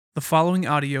The following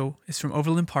audio is from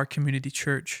Overland Park Community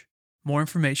Church. More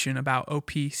information about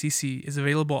OPCC is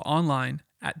available online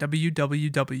at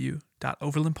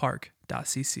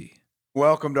www.overlandpark.cc.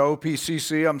 Welcome to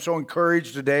OPCC. I'm so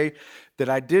encouraged today that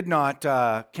I did not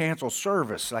cancel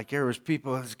service. Like there was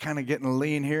people that's kind of getting a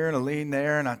lean here and a lean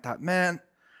there, and I thought, man,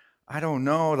 I don't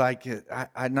know.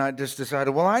 I not just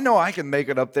decided, well, I know I can make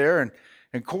it up there,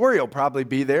 and Corey will probably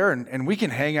be there, and we can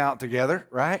hang out together,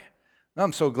 right?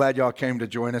 I'm so glad y'all came to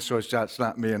join us, so it's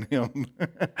not me and him.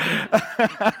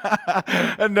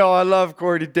 And no, I love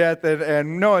Corey to death,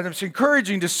 and no, it's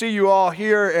encouraging to see you all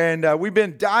here, and we've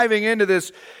been diving into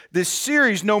this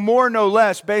series, No More, No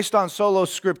Less, based on Sola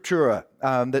Scriptura,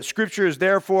 that Scripture is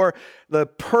therefore the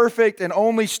perfect and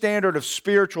only standard of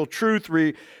spiritual truth,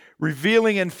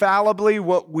 revealing infallibly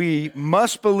what we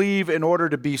must believe in order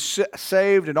to be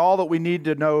saved and all that we need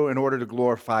to know in order to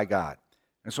glorify God.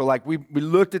 And so we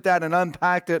looked at that and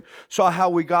unpacked it, saw how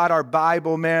we got our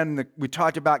Bible, man. We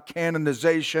talked about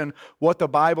canonization, what the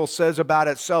Bible says about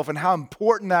itself, and how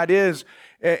important that is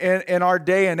in our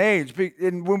day and age.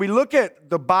 And when we look at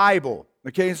the Bible,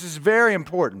 okay, this is very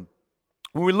important.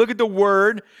 When we look at the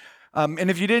Word,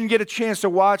 and if you didn't get a chance to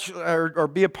watch or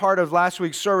be a part of last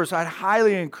week's service, I'd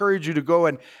highly encourage you to go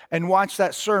and watch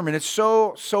that sermon. It's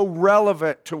so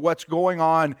relevant to what's going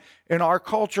on in our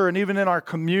culture and even in our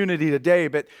community today.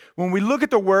 But when we look at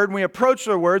the Word, and we approach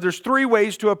the Word, there's three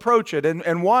ways to approach it.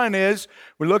 And one is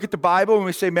we look at the Bible and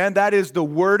we say, man, that is the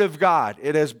Word of God.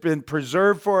 It has been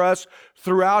preserved for us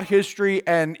throughout history,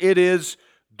 and it is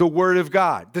the Word of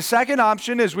God. The second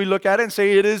option is we look at it and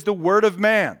say it is the Word of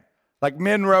man. Like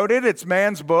men wrote it, it's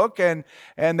man's book, and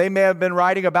they may have been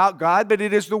writing about God, but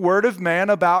it is the word of man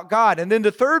about God. And then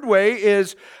the third way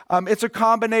is it's a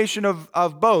combination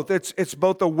of both. It's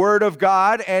both the word of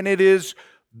God and it is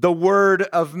the word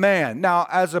of man. Now,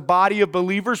 as a body of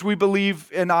believers, we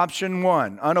believe in option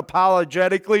one.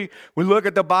 Unapologetically, we look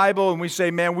at the Bible and we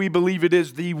say, man, we believe it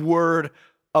is the word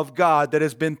of God that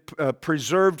has been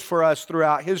preserved for us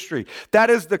throughout history. That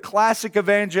is the classic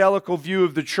evangelical view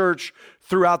of the church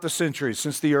throughout the centuries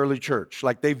since the early church.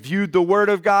 Like they viewed the Word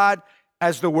of God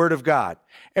as the Word of God.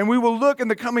 And we will look in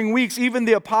the coming weeks, even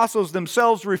the apostles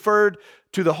themselves referred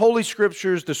to the Holy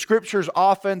Scriptures, the Scriptures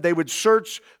often. They would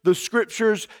search the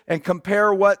Scriptures and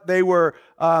compare what they were,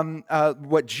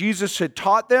 what Jesus had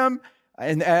taught them.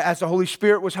 And as the Holy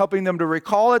Spirit was helping them to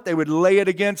recall it, they would lay it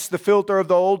against the filter of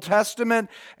the Old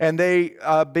Testament, and they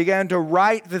began to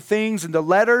write the things in the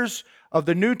letters of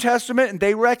the New Testament, and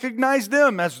they recognized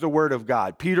them as the Word of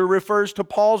God. Peter refers to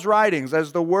Paul's writings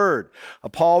as the Word.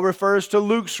 Paul refers to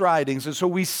Luke's writings. And so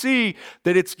we see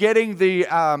that it's getting the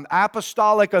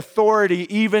apostolic authority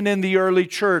even in the early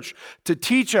church to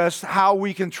teach us how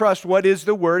we can trust what is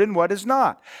the Word and what is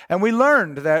not. And we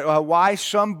learned that why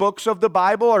some books of the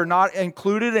Bible are not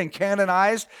included and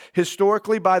canonized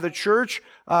historically by the church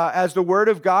as the Word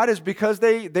of God is because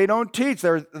they don't teach.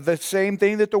 They're the same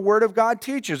thing that the Word of God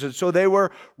teaches. And so they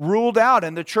were ruled out.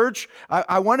 And the church,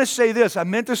 I want to say this, I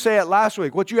meant to say it last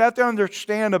week. What you have to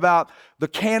understand about the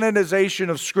canonization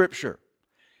of Scripture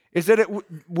is that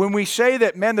when we say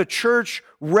that, man, the church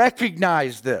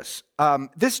recognized this,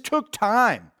 this took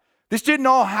time. This didn't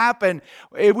all happen.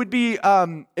 It would be,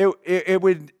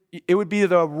 it would be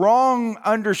the wrong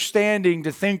understanding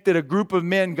to think that a group of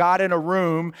men got in a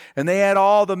room and they had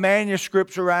all the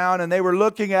manuscripts around and they were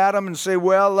looking at them and say,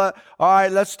 well, all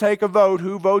right, let's take a vote.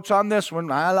 Who votes on this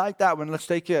one? I like that one. Let's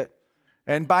take it.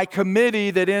 And by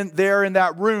committee that in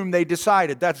that room, they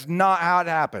decided. That's not how it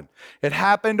happened. It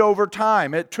happened over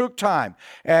time. It took time.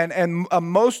 And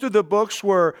most of the books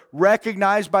were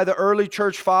recognized by the early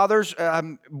church fathers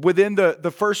within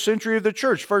the first century of the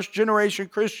church, first generation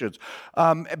Christians.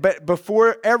 But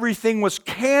before everything was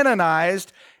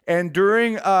canonized and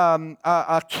during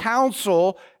a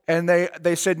council, and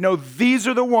they said, no, these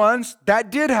are the ones.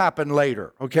 That did happen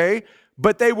later, okay?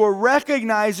 But they were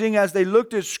recognizing as they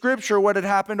looked at Scripture what had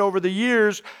happened over the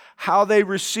years, how they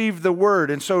received the Word.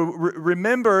 And so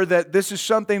remember that this is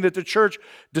something that the church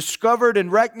discovered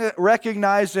and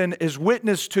recognized and is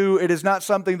witness to. It is not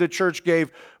something the church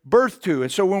gave birth to.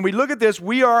 And so when we look at this,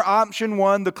 we are option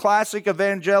one, the classic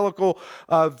evangelical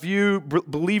view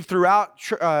believed throughout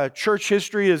church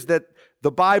history is that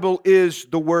the Bible is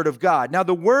the Word of God. Now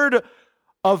the Word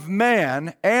of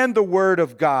man and the Word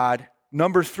of God,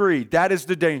 number three, that is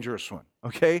the dangerous one,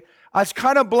 okay? I was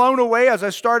kind of blown away as I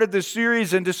started this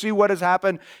series and to see what has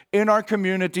happened in our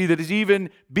community that is even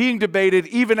being debated,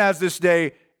 even as this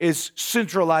day is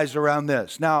centralized around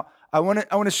this. Now, I want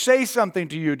to say something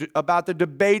to you about the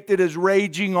debate that is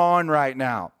raging on right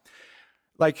now.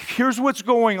 Like, here's what's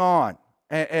going on.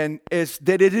 and it's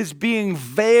that it is being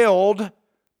veiled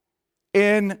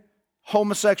in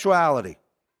homosexuality.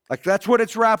 Like that's what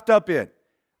it's wrapped up in.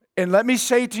 And let me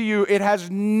say to you, it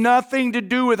has nothing to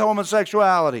do with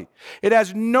homosexuality. It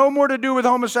has no more to do with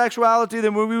homosexuality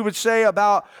than what we would say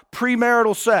about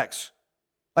premarital sex.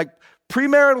 Like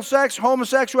premarital sex,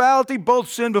 homosexuality, both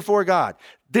sin before God.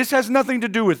 This has nothing to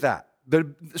do with that.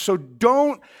 So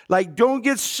don't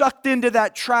get sucked into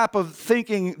that trap of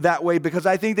thinking that way, because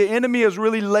I think the enemy has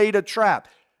really laid a trap.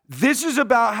 This is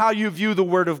about how you view the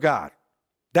Word of God.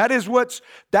 That is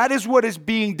what is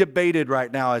being debated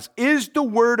right now. Is the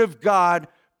Word of God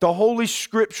the Holy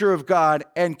Scripture of God,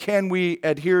 and can we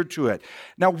adhere to it?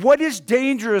 Now, what is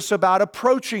dangerous about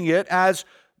approaching it as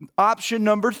option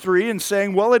number 3 and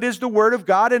saying, well, it is the Word of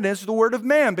God and it's the Word of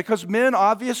man, because men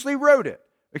obviously wrote it.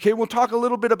 Okay, we'll talk a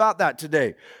little bit about that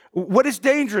today. What is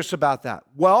dangerous about that?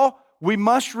 Well, we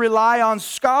must rely on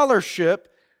scholarship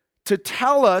to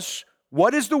tell us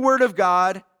what is the Word of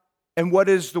God and what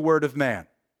is the Word of man.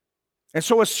 And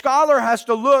so a scholar has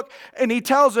to look, and he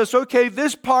tells us, okay,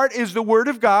 this part is the Word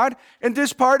of God, and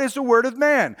this part is the Word of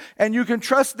man. And you can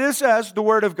trust this as the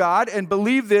Word of God and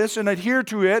believe this and adhere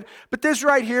to it. But this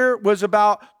right here was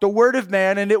about the Word of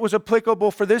man, and it was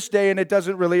applicable for this day, and it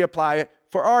doesn't really apply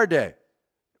for our day.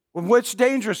 What's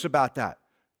dangerous about that?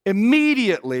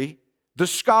 Immediately, the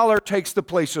scholar takes the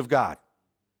place of God.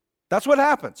 That's what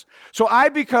happens. So I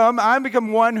become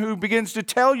one who begins to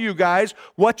tell you guys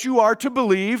what you are to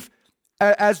believe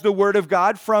as the Word of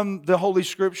God from the Holy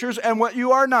Scriptures and what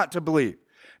you are not to believe.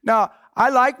 Now, I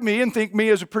like me and think me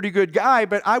as a pretty good guy,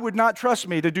 but I would not trust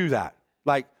me to do that.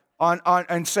 Like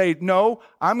and say, no,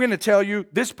 I'm going to tell you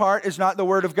this part is not the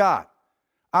Word of God.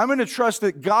 I'm going to trust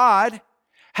that God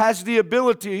has the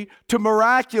ability to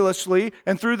miraculously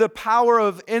and through the power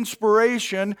of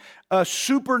inspiration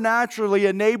supernaturally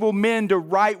enable men to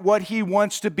write what He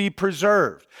wants to be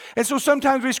preserved. And so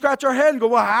sometimes we scratch our head and go,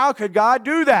 well, how could God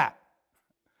do that?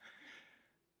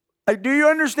 Like, do you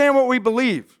understand what we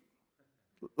believe?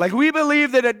 Like, we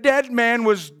believe that a dead man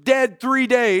was dead 3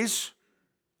 days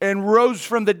and rose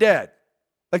from the dead.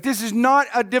 Like, this is not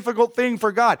a difficult thing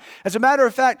for God. As a matter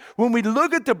of fact, when we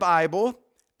look at the Bible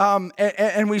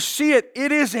and we see it,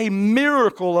 it is a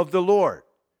miracle of the Lord.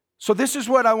 So this is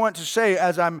what I want to say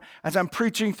as I'm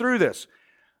preaching through this.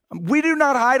 We do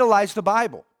not idolize the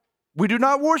Bible. We do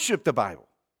not worship the Bible.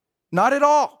 Not at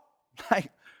all.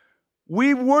 Like,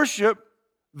 we worship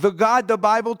the God the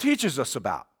Bible teaches us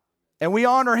about. And we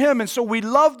honor Him. And so we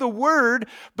love the Word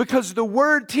because the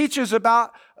Word teaches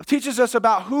us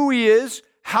about who He is,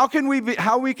 how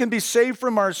we can be saved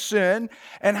from our sin,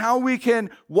 and how we can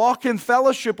walk in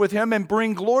fellowship with Him and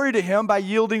bring glory to Him by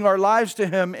yielding our lives to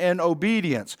Him in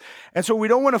obedience. And so we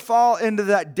don't want to fall into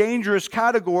that dangerous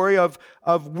category of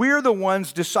we're the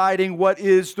ones deciding what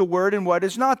is the Word and what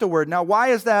is not the Word. Now, why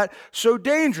is that so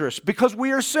dangerous? Because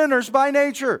we are sinners by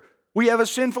nature. We have a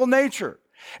sinful nature.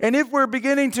 And if we're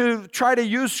beginning to try to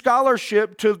use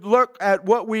scholarship to look at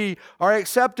what we are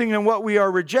accepting and what we are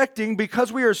rejecting,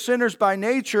 because we are sinners by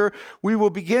nature, we will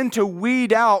begin to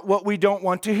weed out what we don't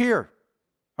want to hear.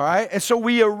 All right? And so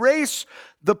we erase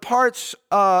the parts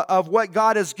of what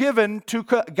God has given to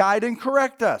guide and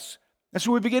correct us. And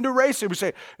so we begin to erase it. We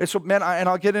say, and so, man, and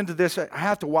I'll get into this. I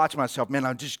have to watch myself. Man,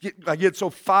 I get so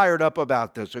fired up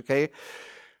about this, okay?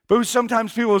 But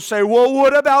sometimes people say, well,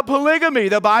 what about polygamy?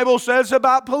 The Bible says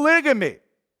about polygamy.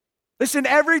 Listen,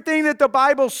 everything that the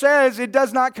Bible says, it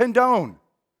does not condone.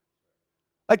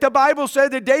 Like the Bible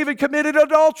said that David committed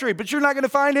adultery, but you're not going to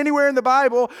find anywhere in the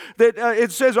Bible that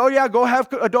it says, oh yeah, go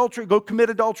have adultery, go commit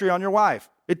adultery on your wife.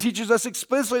 It teaches us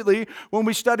explicitly when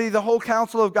we study the whole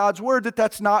counsel of God's Word that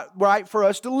that's not right for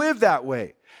us to live that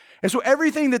way. And so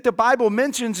everything that the Bible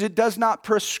mentions, it does not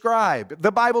prescribe.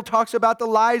 The Bible talks about the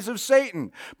lies of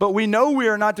Satan, but we know we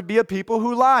are not to be a people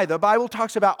who lie. The Bible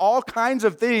talks about all kinds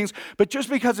of things, but just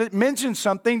because it mentions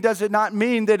something does it not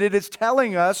mean that it is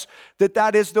telling us that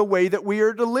that is the way that we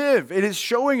are to live. It is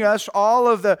showing us all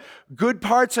of the good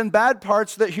parts and bad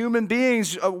parts that human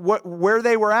beings, where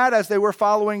they were at as they were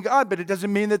following God, but it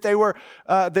doesn't mean that they were,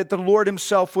 that the Lord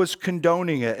Himself was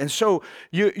condoning it. And so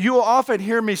you'll often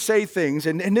hear me say things,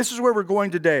 and this is where we're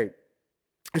going today,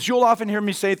 is you'll often hear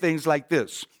me say things like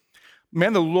this.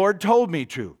 Man, the Lord told me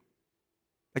to.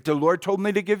 Like the Lord told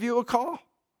me to give you a call.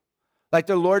 Like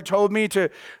the Lord told me to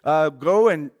go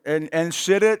and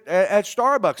sit at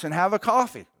Starbucks and have a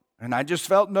coffee. And I just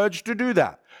felt nudged to do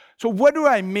that. So what do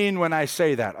I mean when I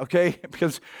say that, okay?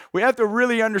 Because we have to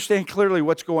really understand clearly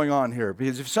what's going on here.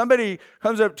 Because if somebody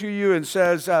comes up to you and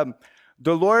says, the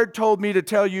Lord told me to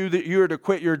tell you that you're to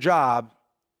quit your job,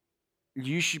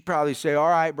 you should probably say, all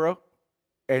right, bro.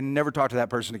 and never talk to that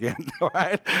person again, all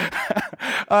right?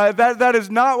 That is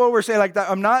not what we're saying. Like that,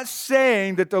 I'm not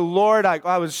saying that the Lord,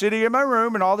 I was sitting in my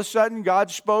room and all of a sudden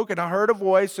God spoke and I heard a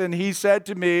voice and he said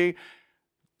to me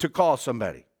to call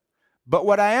somebody. But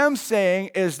what I am saying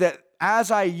is that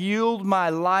as I yield my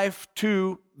life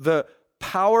to the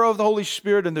power of the Holy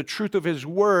Spirit and the truth of his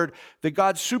word, that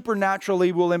God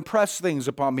supernaturally will impress things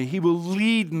upon me. He will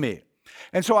lead me.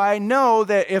 And so I know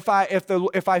that if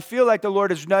I feel like the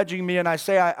Lord is nudging me and I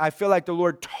say I feel like the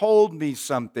Lord told me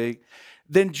something,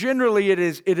 then generally it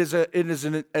is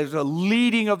a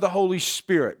leading of the Holy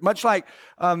Spirit. Much like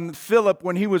Philip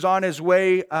when he was on his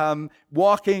way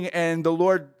walking and the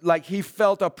Lord, like he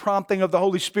felt a prompting of the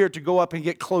Holy Spirit to go up and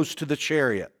get close to the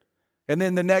chariot. And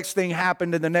then the next thing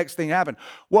happened and the next thing happened.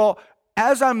 Well,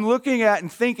 as I'm looking at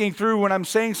and thinking through when I'm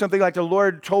saying something like the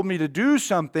Lord told me to do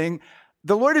something,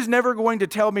 the Lord is never going to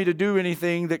tell me to do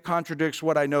anything that contradicts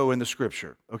what I know in the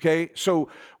Scripture, okay? So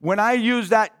when I use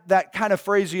that kind of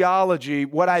phraseology,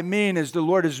 what I mean is the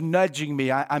Lord is nudging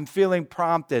me. I'm feeling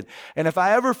prompted. And if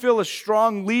I ever feel a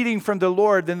strong leading from the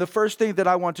Lord, then the first thing that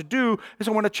I want to do is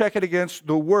I want to check it against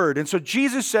the Word. And so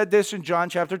Jesus said this in John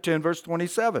chapter 10, verse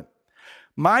 27.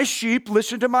 My sheep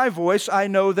listen to my voice. I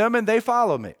know them and they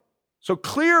follow me. So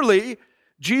clearly,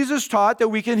 Jesus taught that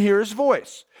we can hear his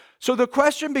voice. So the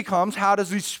question becomes, how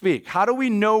does he speak? How do we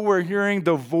know we're hearing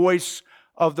the voice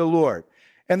of the Lord?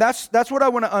 And that's what I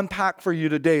want to unpack for you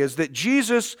today, is that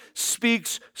Jesus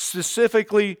speaks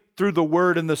specifically through the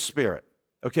Word and the Spirit,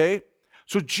 okay?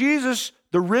 So Jesus,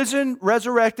 the risen,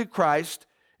 resurrected Christ,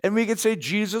 and we could say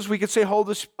Jesus, we could say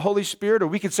Holy Spirit, or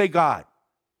we could say God,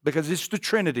 because it's the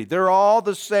Trinity. They're all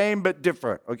the same but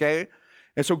different, okay?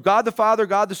 And so God the Father,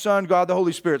 God the Son, God the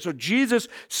Holy Spirit. So Jesus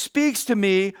speaks to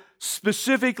me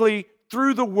specifically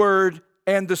through the Word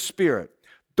and the Spirit.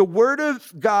 The Word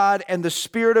of God and the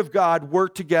Spirit of God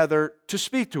work together to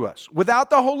speak to us. Without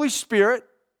the Holy Spirit,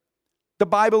 the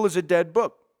Bible is a dead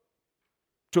book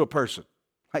to a person.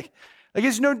 Like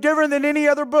it's no different than any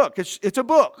other book. It's a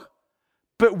book.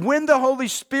 But when the Holy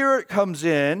Spirit comes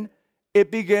in, it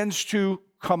begins to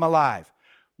come alive.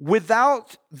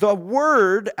 Without the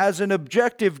Word as an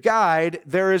objective guide,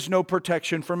 there is no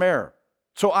protection from error.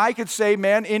 So I could say,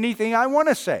 man, anything I want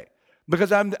to say,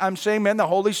 because I'm saying, man, the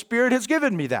Holy Spirit has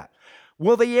given me that.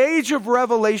 Well, the age of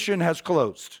revelation has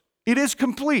closed. It is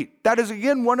complete. That is,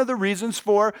 again, one of the reasons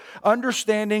for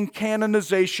understanding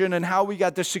canonization and how we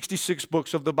got the 66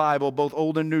 books of the Bible, both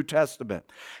Old and New Testament,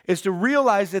 is to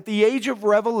realize that the age of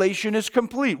revelation is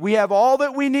complete. We have all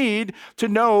that we need to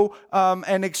know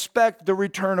and expect the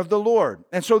return of the Lord.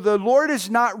 And so the Lord is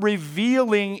not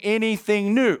revealing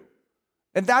anything new.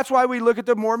 And that's why we look at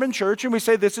the Mormon church and we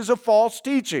say this is a false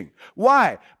teaching.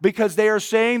 Why? Because they are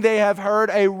saying they have heard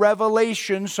a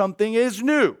revelation, something is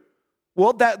new.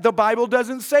 Well, the Bible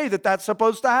doesn't say that that's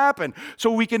supposed to happen.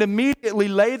 So we can immediately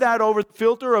lay that over the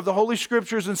filter of the Holy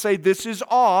Scriptures and say this is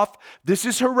off, this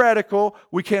is heretical,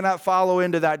 we cannot follow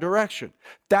into that direction.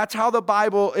 That's how the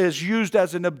Bible is used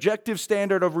as an objective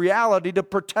standard of reality to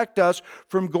protect us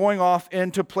from going off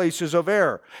into places of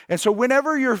error. And so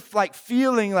whenever you're like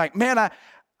feeling like, man,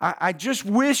 I just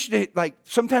wish that, like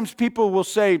sometimes people will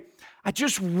say, I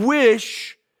just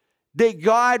wish that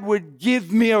God would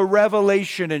give me a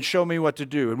revelation and show me what to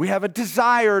do. And we have a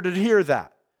desire to hear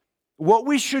that. What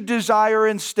we should desire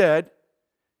instead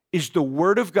is the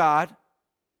Word of God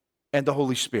and the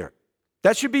Holy Spirit.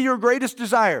 That should be your greatest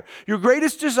desire. Your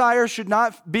greatest desire should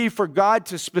not be for God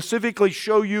to specifically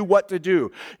show you what to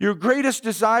do. Your greatest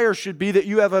desire should be that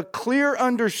you have a clear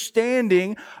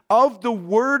understanding of the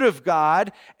Word of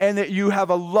God and that you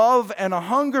have a love and a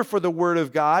hunger for the Word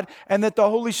of God and that the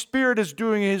Holy Spirit is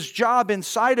doing His job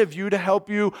inside of you to help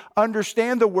you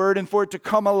understand the Word and for it to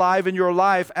come alive in your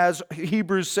life, as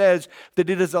Hebrews says, that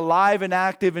it is alive and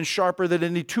active and sharper than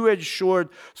any two-edged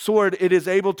sword. It is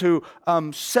able to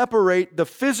separate the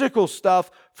physical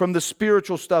stuff from the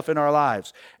spiritual stuff in our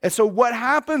lives. And so what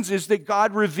happens is that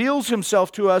God reveals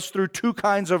himself to us through two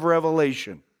kinds of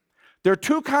revelation. There are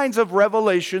two kinds of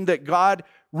revelation that God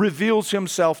reveals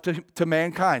himself to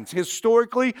mankind.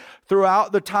 Historically,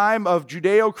 throughout the time of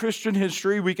Judeo-Christian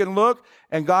history, we can look,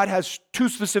 and God has two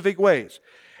specific ways.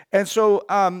 And so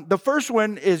the first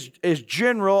one is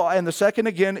general, and the second,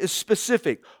 again, is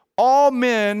specific. All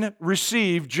men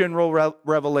receive general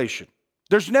revelation.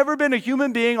 There's never been a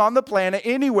human being on the planet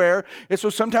anywhere. And so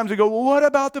sometimes we go, well, what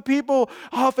about the people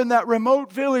off in that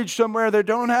remote village somewhere that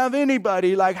don't have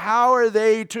anybody? Like, how are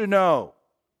they to know?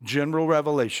 General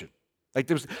revelation. Like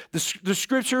the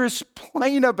scripture is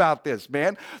plain about this,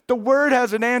 man. The Word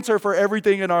has an answer for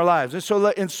everything in our lives. And so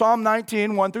in Psalm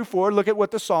 19, 1 through 4, look at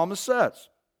what the psalmist says.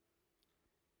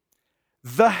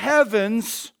 The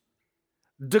heavens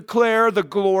declare the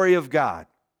glory of God.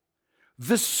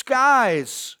 The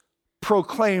skies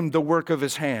proclaim the work of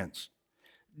his hands.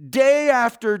 Day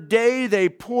after day they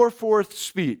pour forth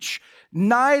speech.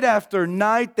 Night after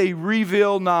night they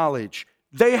reveal knowledge.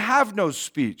 They have no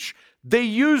speech. They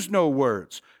use no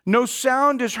words. No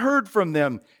sound is heard from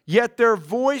them, yet their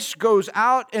voice goes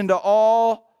out into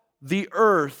all the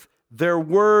earth, their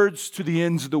words to the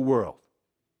ends of the world.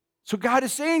 So God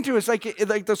is saying to us, like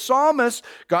the psalmist,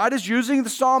 God is using the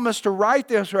psalmist to write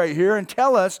this right here and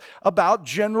tell us about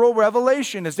general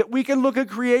revelation, is that we can look at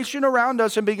creation around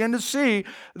us and begin to see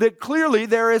that clearly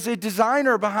there is a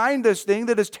designer behind this thing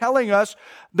that is telling us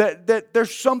that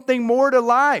there's something more to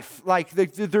life, like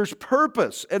there's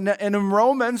purpose. And in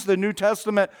Romans, the New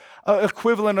Testament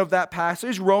equivalent of that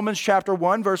passage, Romans chapter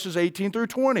 1, verses 18 through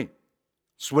 20.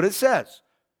 That's what it says.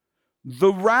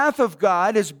 The wrath of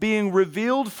God is being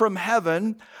revealed from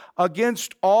heaven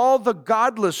against all the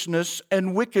godlessness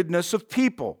and wickedness of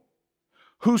people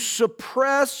who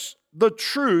suppress the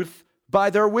truth by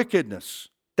their wickedness.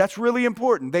 That's really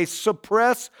important. They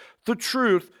suppress the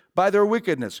truth by their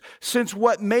wickedness. Since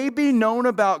what may be known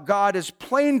about God is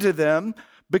plain to them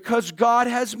because God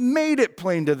has made it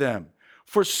plain to them.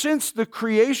 For since the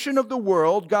creation of the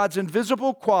world, God's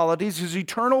invisible qualities, his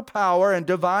eternal power and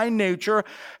divine nature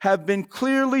have been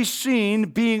clearly seen,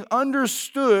 being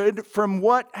understood from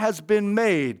what has been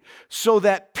made, so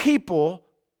that people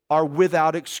are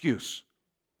without excuse.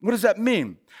 What does that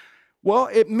mean? Well,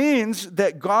 it means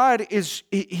that God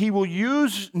he will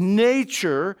use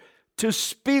nature to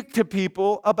speak to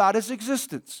people about his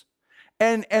existence.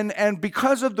 And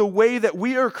because of the way that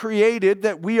we are created,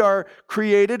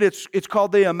 it's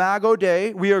called the Imago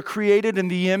Dei. We are created in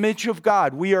the image of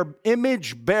God. We are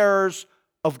image bearers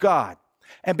of God.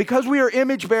 And because we are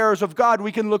image bearers of God,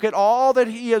 we can look at all that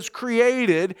he has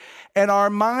created, and our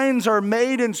minds are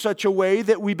made in such a way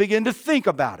that we begin to think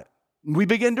about it. We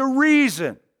begin to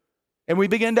reason, and we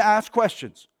begin to ask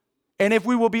questions. And if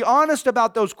we will be honest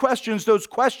about those questions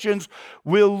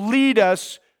will lead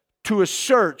us to a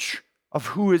search of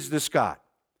who is this God.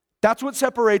 That's what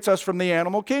separates us from the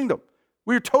animal kingdom.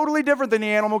 We're totally different than the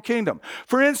animal kingdom.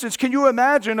 For instance, can you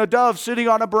imagine a dove sitting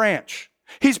on a branch?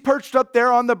 He's perched up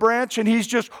there on the branch and he's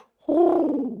just,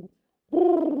 and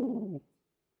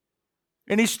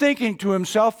he's thinking to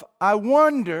himself, I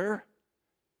wonder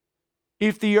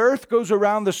if the earth goes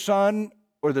around the sun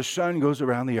or the sun goes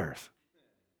around the earth.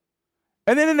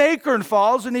 And then an acorn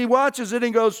falls and he watches it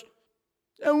and goes,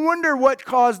 I wonder what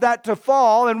caused that to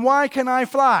fall and why can I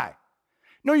fly?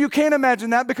 No, you can't imagine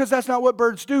that because that's not what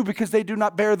birds do, because they do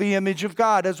not bear the image of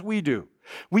God as we do.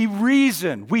 We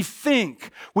reason, we think,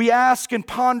 we ask and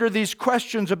ponder these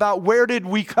questions about where did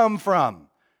we come from?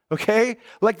 Okay?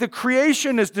 Like the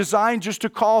creation is designed just to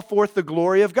call forth the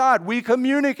glory of God. We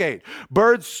communicate.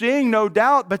 Birds sing, no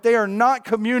doubt, but they are not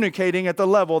communicating at the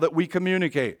level that we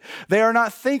communicate. They are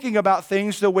not thinking about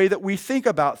things the way that we think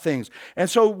about things. And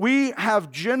so we have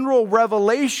general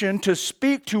revelation to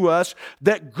speak to us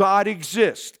that God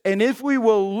exists. And if we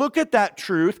will look at that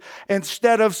truth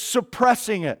instead of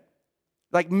suppressing it,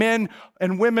 like men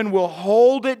and women will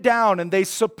hold it down and they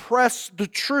suppress the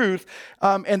truth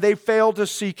and they fail to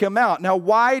seek him out. Now,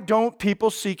 why don't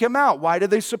people seek him out? Why do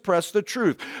they suppress the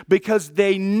truth? Because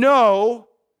they know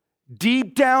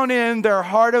deep down in their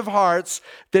heart of hearts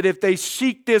that if they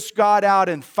seek this God out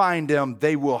and find him,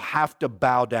 they will have to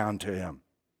bow down to him.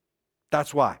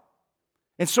 That's why.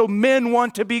 And so men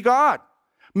want to be God.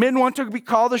 Men want to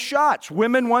call the shots.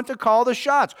 Women want to call the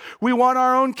shots. We want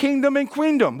our own kingdom and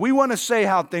queendom. We want to say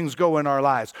how things go in our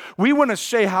lives. We want to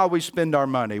say how we spend our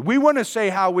money. We want to say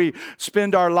how we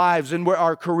spend our lives and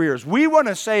our careers. We want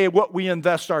to say what we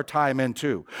invest our time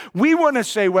into. We want to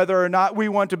say whether or not we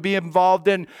want to be involved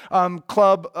in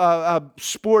club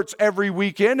sports every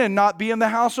weekend and not be in the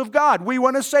house of God. We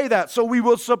want to say that. So we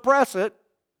will suppress it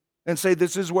and say,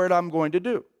 this is what I'm going to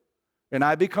do. And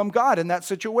I become God in that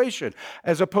situation,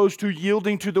 as opposed to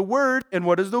yielding to the word. And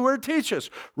what does the word teach us?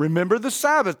 Remember the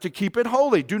Sabbath to keep it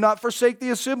holy. Do not forsake the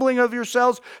assembling of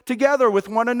yourselves together with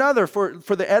one another for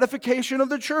the edification of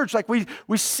the church. Like we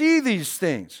see these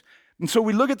things. And so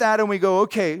we look at that and we go,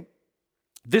 okay,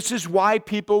 this is why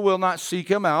people will not seek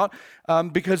him out,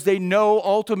 because they know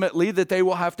ultimately that they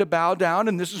will have to bow down.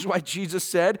 And this is why Jesus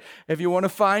said, if you want to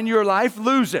find your life,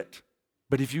 lose it.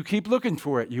 But if you keep looking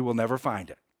for it, you will never find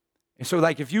it. And so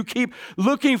if you keep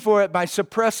looking for it by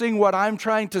suppressing what I'm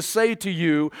trying to say to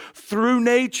you through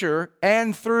nature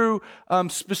and through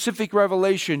specific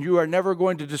revelation, you are never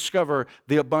going to discover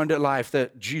the abundant life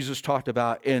that Jesus talked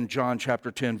about in John chapter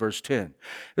 10, verse 10.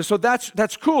 And so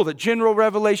that's cool that general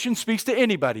revelation speaks to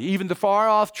anybody, even the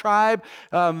far-off tribe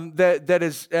that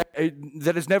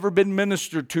has never been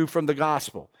ministered to from the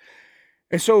gospel.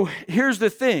 And so here's the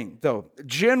thing, though.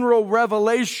 General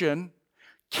revelation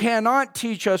cannot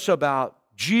teach us about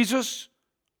Jesus,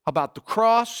 about the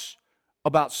cross,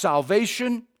 about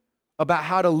salvation, about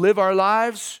how to live our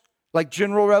lives. Like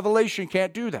general revelation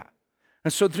can't do that.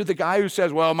 And so to the guy who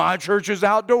says, well, my church is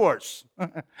outdoors.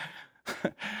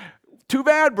 Too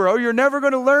bad, bro. You're never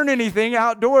going to learn anything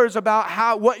outdoors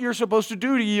about what you're supposed to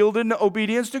do to yield in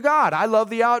obedience to God. I love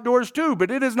the outdoors too,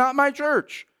 but it is not my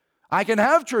church. I can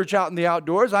have church out in the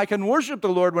outdoors. I can worship the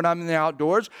Lord when I'm in the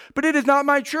outdoors, but it is not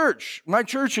my church. My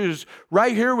church is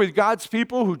right here with God's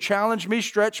people who challenge me,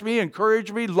 stretch me,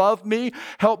 encourage me, love me,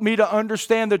 help me to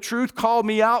understand the truth, call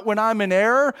me out when I'm in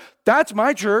error. That's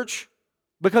my church,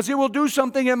 because it will do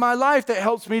something in my life that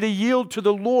helps me to yield to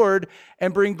the Lord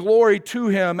and bring glory to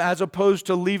Him, as opposed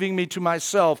to leaving me to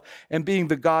myself and being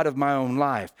the God of my own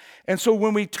life. And so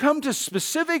when we come to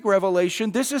specific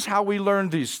revelation, this is how we learn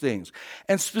these things.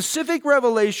 And specific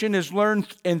revelation is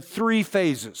learned in 3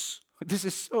 phases. This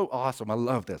is so awesome. I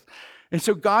love this. And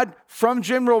so God, from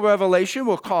general revelation,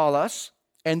 will call us,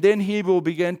 and then He will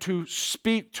begin to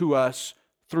speak to us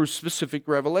through specific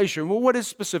revelation. Well, what is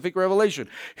specific revelation?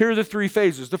 Here are the 3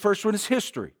 phases. The first one is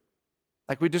history.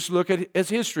 Like we just look at it as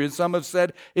history, and some have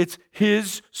said it's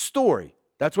His story.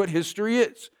 That's what history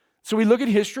is. So we look at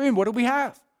history, and what do we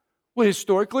have? Well,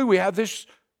 historically, we have this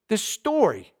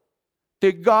story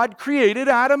that God created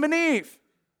Adam and Eve.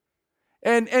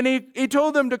 And he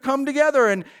told them to come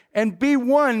together and be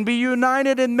one, be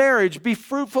united in marriage, be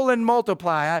fruitful and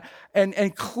multiply,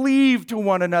 and cleave to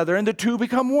one another, and the two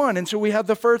become one. And so we have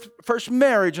the first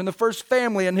marriage and the first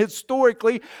family, and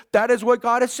historically, that is what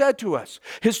God has said to us.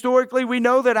 Historically, we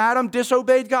know that Adam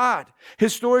disobeyed God.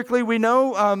 Historically, we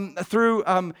know through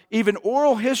even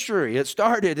oral history, it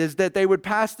started, is that they would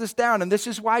pass this down, and this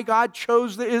is why God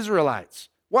chose the Israelites.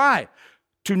 Why?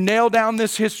 To nail down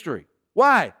this history.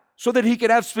 Why? So that He could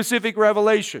have specific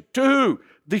revelation. To who?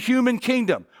 The human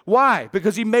kingdom. Why?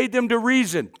 Because He made them to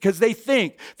reason. Because they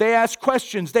think. They ask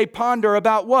questions. They ponder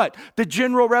about what? The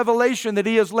general revelation that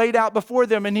He has laid out before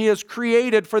them and He has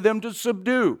created for them to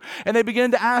subdue. And they begin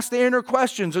to ask the inner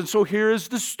questions. And so here is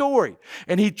the story.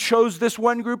 And He chose this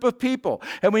one group of people.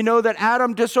 And we know that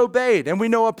Adam disobeyed. And we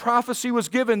know a prophecy was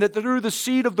given that through the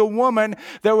seed of the woman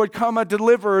there would come a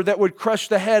deliverer that would crush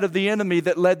the head of the enemy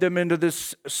that led them into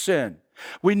this sin.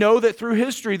 We know that through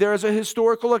history there is a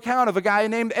historical account of a guy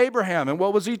named Abraham. And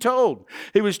what was he told?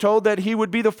 He was told that he would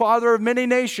be the father of many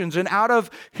nations, and out of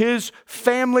his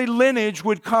family lineage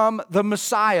would come the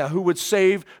Messiah who would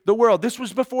save the world. This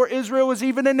was before Israel was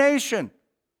even a nation.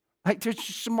 Like this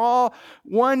small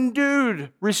one dude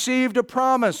received a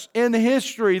promise in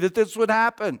history that this would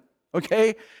happen.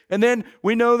 Okay? And then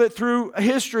we know that through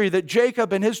history that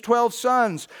Jacob and his 12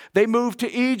 sons, they moved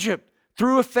to Egypt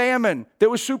through a famine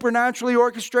that was supernaturally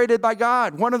orchestrated by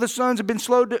God. One of the sons had been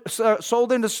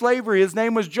sold into slavery. His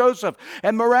name was Joseph.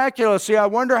 And miraculously, I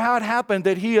wonder how it happened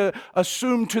that he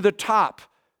assumed to the top,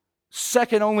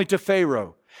 second only to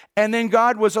Pharaoh. And then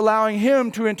God was allowing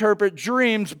him to interpret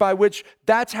dreams by which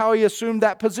that's how he assumed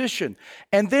that position.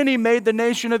 And then He made the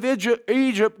nation of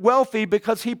Egypt wealthy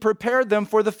because He prepared them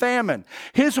for the famine.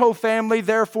 His whole family,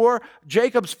 therefore,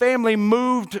 Jacob's family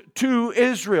moved to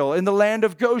Israel in the land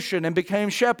of Goshen and became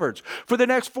shepherds. For the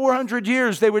next 400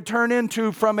 years, they would turn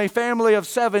into from a family of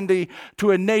 70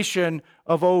 to a nation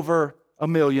of over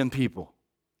 1 million people.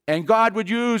 And God would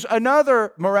use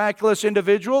another miraculous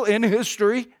individual in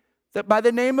history that by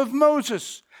the name of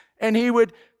Moses, and he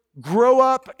would grow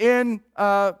up in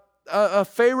by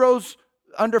Pharaoh's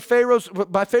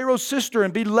sister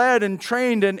and be led and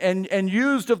trained and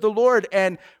used of the Lord.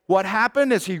 And what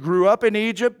happened is he grew up in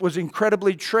Egypt, was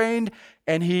incredibly trained,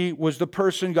 and he was the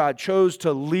person God chose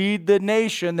to lead the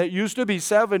nation that used to be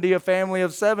 70, a family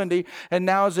of 70, and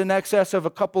now is in excess of a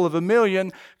couple of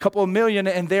million,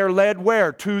 and they're led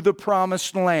where? To the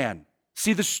promised land.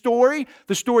 See the story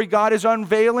God is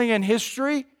unveiling in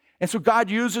history? And so God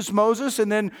uses Moses,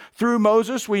 and then through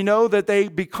Moses, we know that they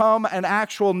become an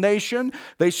actual nation.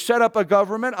 They set up a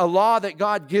government, a law that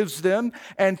God gives them,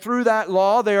 and through that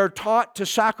law, they are taught to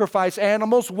sacrifice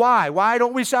animals. Why? Why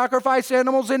don't we sacrifice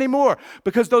animals anymore?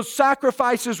 Because those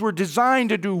sacrifices were designed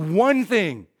to do one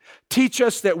thing: teach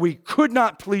us that we could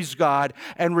not please God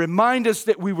and remind us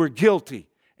that we were guilty.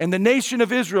 And the nation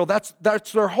of Israel, that's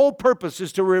their whole purpose,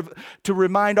 is to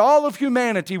remind all of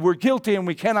humanity we're guilty and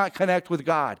we cannot connect with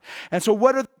God. And so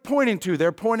what are they pointing to?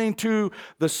 They're pointing to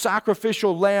the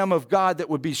sacrificial Lamb of God that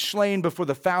would be slain before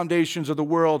the foundations of the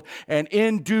world. And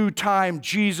in due time,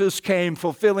 Jesus came,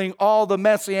 fulfilling all the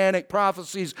messianic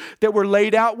prophecies that were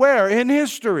laid out where? In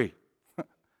history.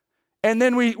 And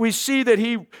then we see that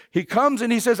he comes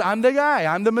and he says, I'm the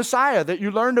guy, I'm the Messiah that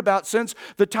you learned about since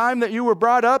the time that you were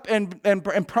brought up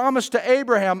and promised to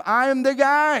Abraham. I am the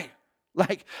guy.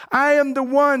 Like, I am the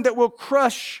one that will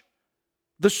crush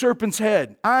the serpent's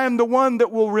head. I am the one that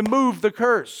will remove the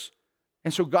curse.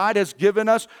 And so God has given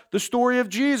us the story of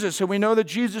Jesus, and we know that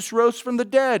Jesus rose from the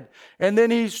dead. And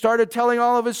then he started telling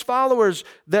all of his followers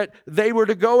that they were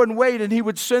to go and wait, and he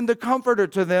would send the Comforter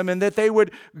to them, and that they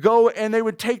would go and they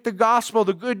would take the gospel,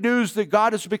 the good news that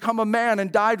God has become a man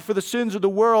and died for the sins of the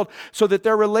world, so that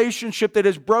their relationship that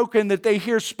is broken, that they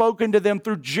hear spoken to them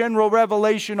through general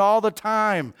revelation all the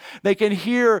time. They can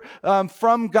hear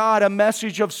from God a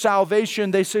message of salvation.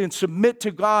 They can submit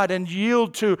to God and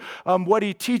yield to what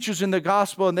he teaches in the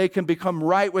gospel, and they can become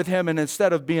right with him, and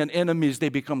instead of being enemies, they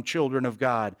become children of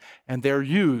God, and they're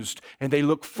used, and they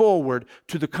look forward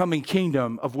to the coming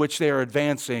kingdom of which they are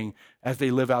advancing as they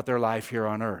live out their life here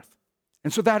on earth.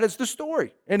 And so that is the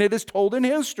story, and it is told in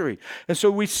history. And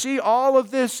so we see all of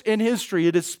this in history.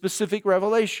 It is specific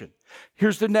revelation.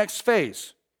 Here's the next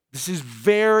phase. This is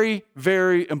very,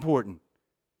 very important.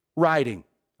 Writing,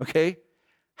 okay?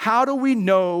 How do we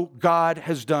know God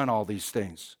has done all these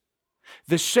things?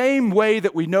 The same way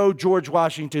that we know George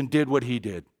Washington did what he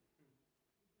did.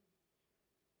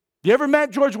 You ever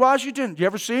met George Washington? You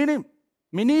ever seen him?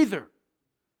 Me neither.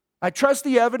 I trust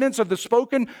the evidence of the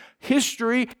spoken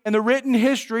history and the written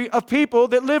history of people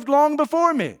that lived long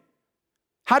before me.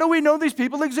 How do we know these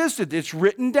people existed? It's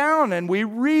written down, and we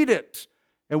read it,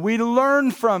 and we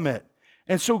learn from it.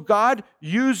 And so God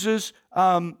uses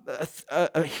the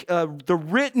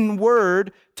written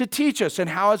word to teach us. And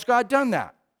how has God done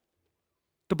that?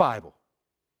 The Bible.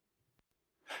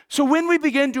 So when we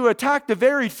begin to attack the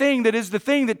very thing that is the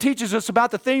thing that teaches us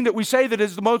about the thing that we say that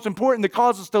is the most important, that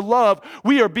causes us to love,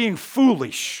 we are being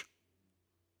foolish.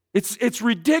 It's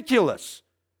ridiculous.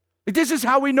 This is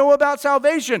how we know about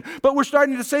salvation, but we're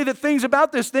starting to say that things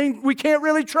about this thing we can't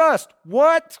really trust.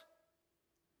 What?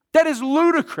 That is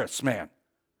ludicrous, man.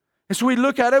 And so we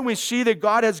look at it and we see that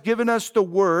God has given us the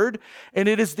Word, and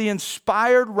it is the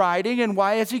inspired writing. And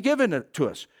why has He given it to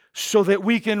us? So that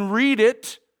we can read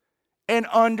it and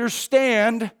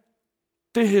understand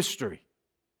the history.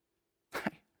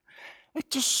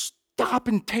 Just stop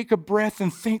and take a breath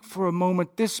and think for a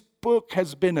moment. This book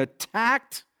has been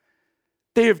attacked.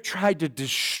 They have tried to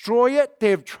destroy it. They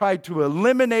have tried to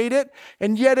eliminate it.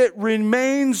 And yet it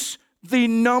remains the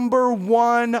number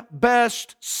one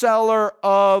bestseller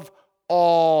of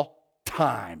all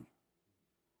time.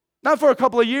 Not for a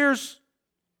couple of years.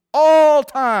 All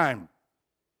time.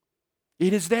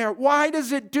 It is there. Why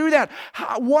does it do that?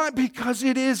 Why? Because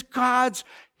it is God's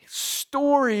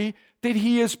story that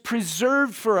He has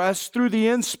preserved for us through the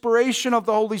inspiration of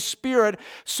the Holy Spirit,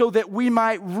 so that we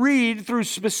might read through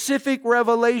specific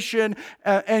revelation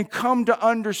and come to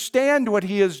understand what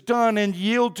He has done and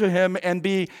yield to Him and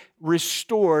be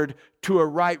restored to a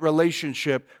right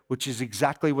relationship, which is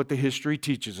exactly what the history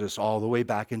teaches us all the way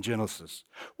back in Genesis.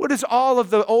 What is all of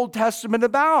the Old Testament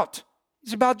about?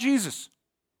 It's about Jesus.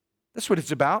 That's what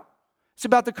it's about. It's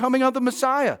about the coming of the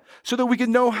Messiah, so that we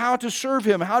can know how to serve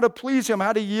Him, how to please Him,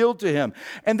 how to yield to Him.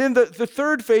 And then the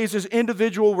third phase is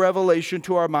individual revelation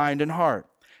to our mind and heart.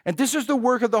 And this is the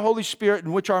work of the Holy Spirit,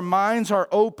 in which our minds are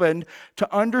opened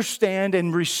to understand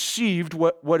and receive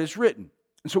what is written.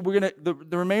 And so we're going to,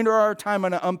 the remainder of our time,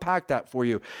 I'm going to unpack that for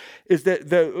you, is that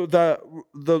the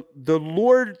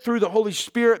Lord, through the Holy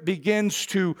Spirit, begins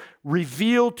to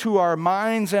reveal to our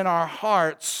minds and our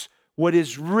hearts what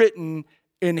is written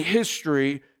in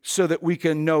history, so that we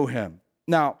can know Him.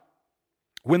 Now,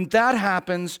 when that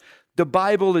happens, the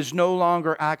Bible is no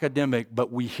longer academic,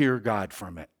 but we hear God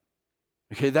from it.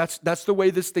 Okay, that's the way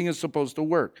this thing is supposed to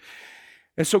work.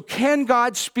 And so, can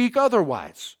God speak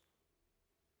otherwise?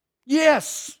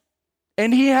 Yes,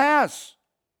 and He has.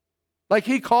 Like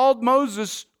He called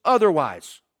Moses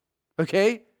otherwise.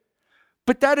 Okay?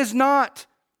 But that is not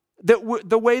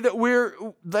the way that we're,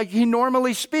 like He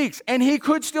normally speaks. And He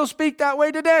could still speak that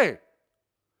way today.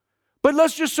 But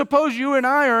let's just suppose you and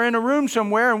I are in a room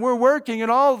somewhere and we're working,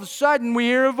 and all of a sudden we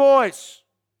hear a voice.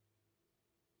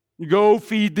 Go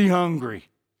feed the hungry.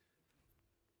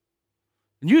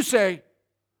 And you say,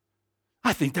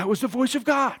 I think that was the voice of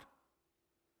God.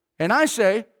 And I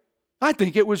say, I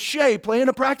think it was Shay playing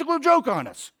a practical joke on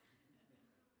us.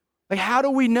 Like, how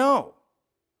do we know?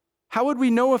 How would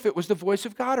we know if it was the voice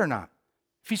of God or not?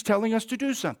 If he's telling us to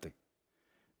do something?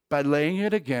 By laying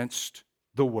it against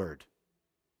the Word.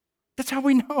 That's how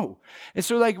we know. And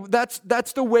so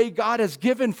that's the way God has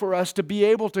given for us to be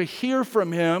able to hear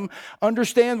from him,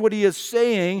 understand what he is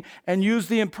saying, and use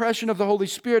the impression of the Holy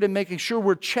Spirit in making sure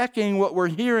we're checking what we're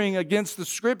hearing against the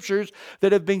scriptures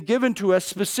that have been given to us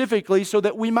specifically so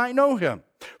that we might know him.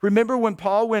 Remember when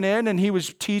Paul went in and he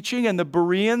was teaching and the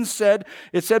Bereans said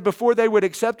before they would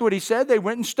accept what he said, they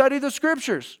went and studied the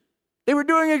scriptures. They were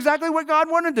doing exactly what God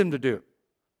wanted them to do.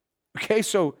 Okay,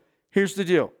 so here's the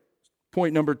deal.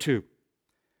 Point number 2.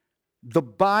 The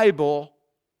Bible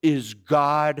is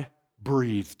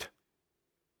God-breathed.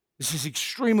 This is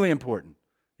extremely important.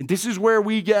 And this is where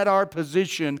we get our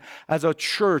position as a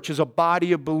church, as a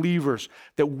body of believers,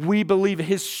 that we believe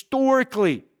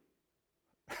historically.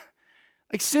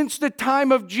 Like since the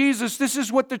time of Jesus, this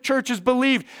is what the church has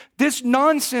believed. This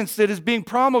nonsense that is being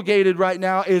promulgated right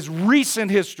now is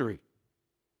recent history.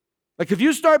 Like if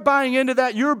you start buying into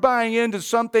that, you're buying into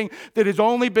something that has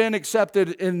only been accepted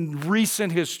in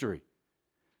recent history.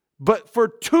 But for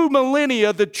 2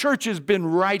 millennia, the church has been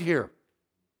right here.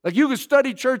 Like you can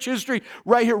study church history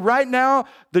right here. Right now,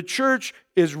 the church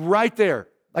is right there.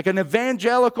 Like an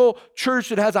evangelical church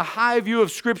that has a high view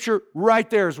of Scripture, right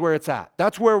there is where it's at.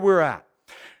 That's where we're at.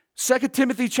 2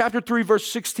 Timothy chapter 3,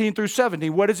 verse 16 through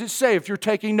 17. What does it say? If you're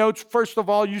taking notes, first of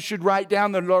all, you should write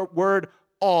down the word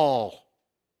all.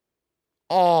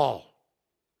 All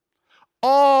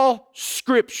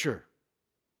Scripture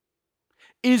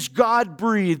is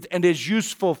God-breathed and is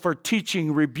useful for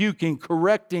teaching, rebuking,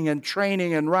 correcting, and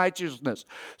training in righteousness,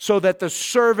 so that the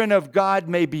servant of God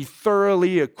may be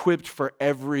thoroughly equipped for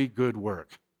every good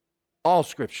work. All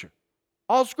Scripture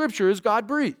is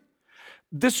God-breathed.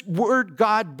 This word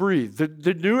God-breathed,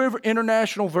 the New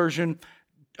International Version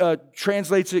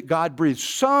translates it God-breathed.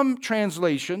 Some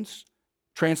translations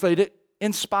translate it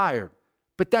inspired.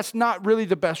 But that's not really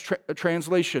the best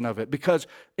translation of it, because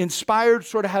inspired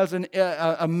sort of has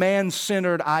a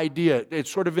man-centered idea. It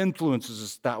sort of influences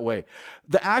us that way.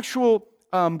 The actual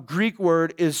Greek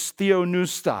word is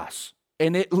theopneustos,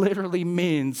 and it literally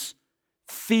means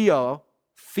theos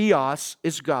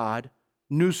is God,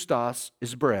 pneustos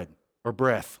is bread, or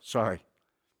breath, sorry.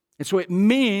 And so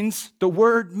the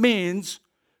word means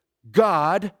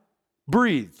God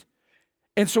breathed.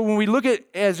 And so when we look at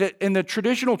in the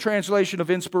traditional translation of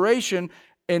inspiration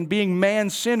and being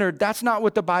man-centered, that's not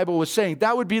what the Bible was saying.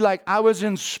 That would be like, I was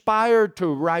inspired to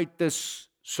write this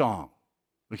song,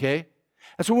 okay?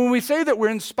 And so when we say that we're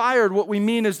inspired, what we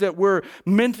mean is that we're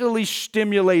mentally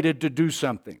stimulated to do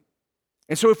something.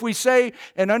 And so if we say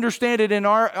and understand it in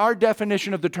our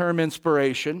definition of the term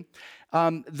inspiration,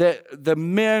 that the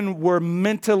men were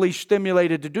mentally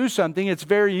stimulated to do something, it's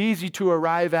very easy to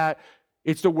arrive at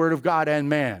it's the word of God and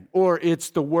man, or it's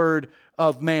the word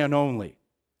of man only.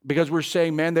 Because we're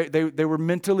saying, man, they were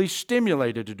mentally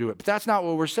stimulated to do it. But that's not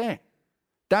what we're saying.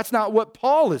 That's not what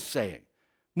Paul is saying.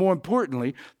 More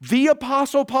importantly, the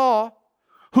Apostle Paul,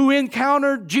 who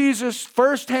encountered Jesus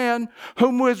firsthand,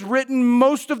 whom was written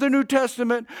most of the New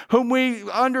Testament, whom we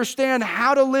understand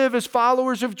how to live as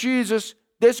followers of Jesus,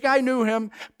 this guy knew him.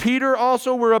 Peter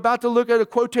also, we're about to look at a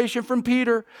quotation from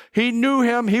Peter. He knew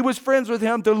him. He was friends with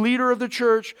him, the leader of the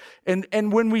church.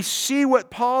 And when we see what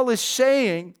Paul is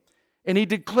saying, and he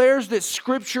declares that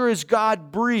Scripture is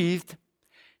God-breathed,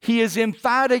 he is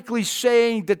emphatically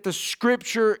saying that the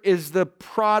Scripture is the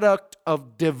product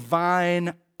of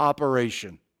divine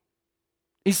operation.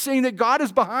 He's saying that God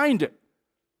is behind it.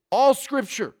 All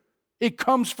Scripture, it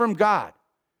comes from God.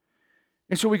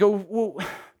 And so we go, well,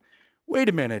 wait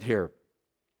a minute here.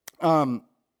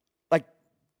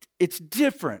 It's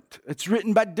different. It's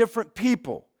written by different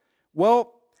people.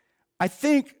 Well, I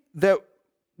think that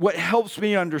what helps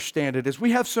me understand it is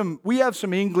we have some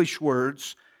English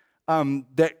words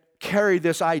that carry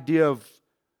this idea of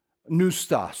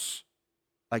pneustos,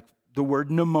 like the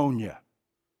word pneumonia.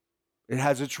 It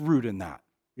has its root in that.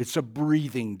 It's a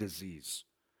breathing disease.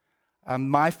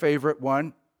 My favorite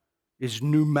one is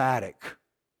pneumatic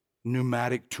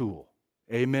tool.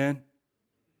 Amen?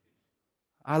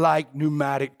 I like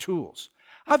pneumatic tools.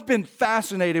 I've been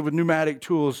fascinated with pneumatic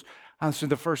tools since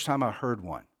the first time I heard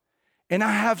one. And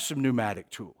I have some pneumatic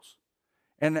tools.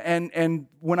 And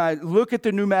when I look at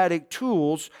the pneumatic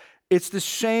tools, it's the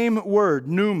same word,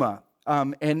 pneuma.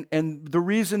 And the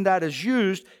reason that is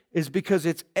used is because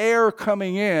it's air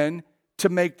coming in to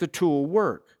make the tool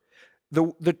work.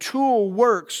 The tool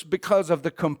works because of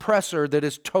the compressor that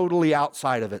is totally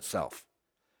outside of itself.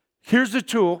 Here's the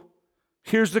tool.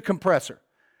 Here's the compressor.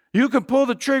 You can pull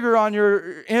the trigger on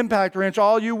your impact wrench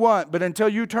all you want, but until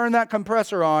you turn that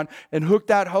compressor on and hook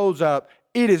that hose up,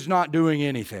 it is not doing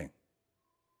anything.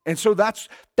 And so that's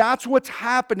what's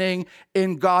happening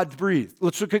in God's breathe.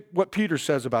 Let's look at what Peter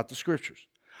says about the Scriptures.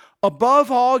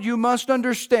 Above all, you must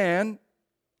understand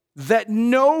that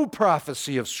no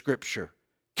prophecy of Scripture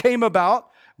came about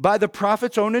by the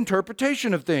prophet's own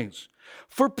interpretation of things.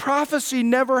 For prophecy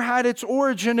never had its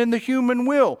origin in the human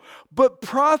will, but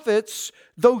prophets,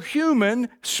 though human,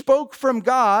 spoke from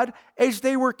God as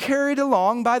they were carried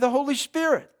along by the Holy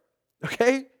Spirit.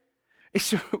 Okay?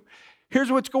 So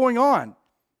here's what's going on,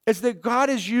 is that God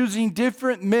is using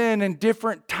different men in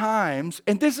different times,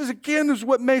 and this is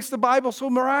what makes the Bible so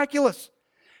miraculous,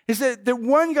 is that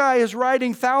one guy is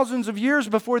writing thousands of years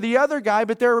before the other guy,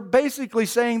 but they're basically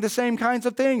saying the same kinds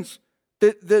of things.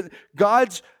 That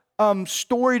God's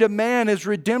story to man is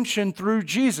redemption through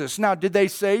Jesus. Now, did they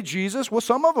say Jesus? Well,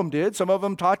 some of them did. Some of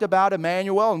them talked about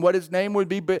Emmanuel and what his name would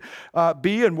be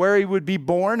and where he would be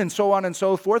born and so on and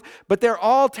so forth. But they're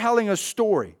all telling a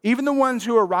story. Even the ones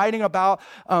who are writing about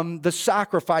the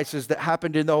sacrifices that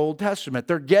happened in the Old Testament.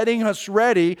 They're getting us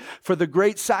ready for the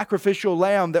great sacrificial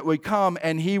lamb that would come,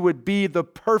 and he would be the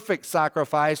perfect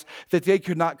sacrifice that they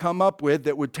could not come up with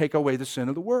that would take away the sin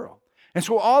of the world. And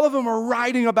so all of them are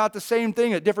writing about the same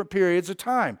thing at different periods of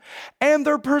time. And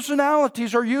their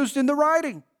personalities are used in the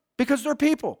writing because they're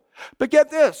people. But get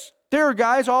this, there are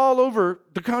guys all over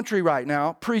the country right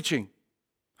now preaching,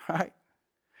 right?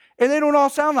 And they don't all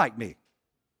sound like me.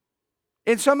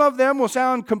 And some of them will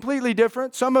sound completely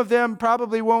different. Some of them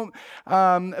probably won't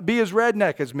be as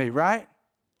redneck as me, right?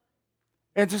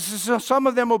 And some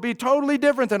of them will be totally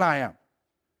different than I am.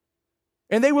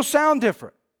 And they will sound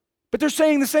different. But they're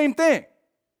saying the same thing.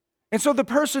 And so the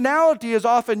personality is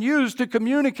often used to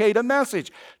communicate a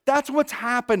message. That's what's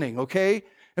happening, okay?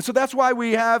 And so that's why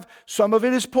we have, some of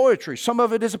it is poetry. Some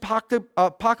of it is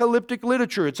apocalyptic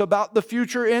literature. It's about the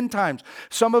future end times.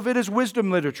 Some of it is wisdom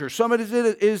literature. Some of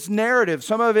it is narrative.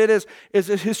 Some of it is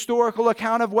a historical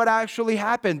account of what actually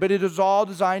happened. But it is all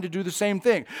designed to do the same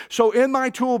thing. So in my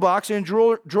toolbox, in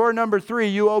drawer number 3,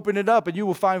 you open it up and you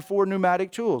will find 4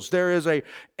 pneumatic tools. There is an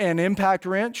impact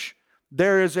wrench.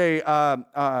 There is an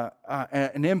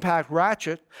impact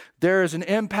ratchet. There is an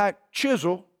impact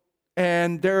chisel.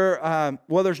 And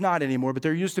there's not anymore, but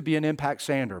there used to be an impact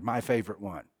sander, my favorite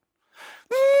one.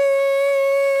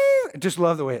 I just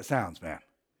love the way it sounds, man.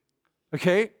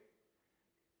 Okay?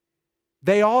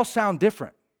 They all sound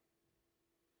different.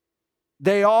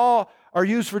 They all are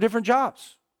used for different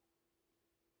jobs.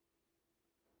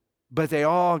 But they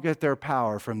all get their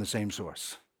power from the same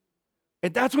source.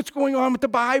 And that's what's going on with the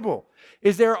Bible,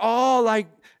 is they're all like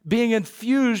being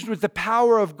infused with the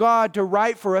power of God to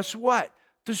write for us what?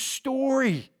 The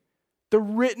story, the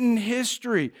written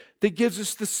history that gives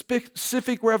us the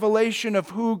specific revelation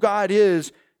of who God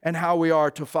is and how we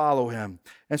are to follow him.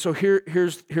 And so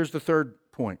here's the third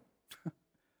point.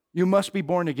 You must be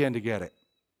born again to get it.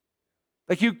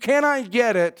 Like, you cannot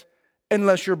get it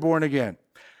unless you're born again.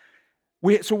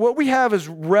 So what we have is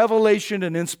revelation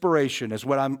and inspiration, is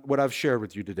what I've shared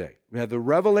with you today. We have the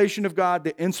revelation of God,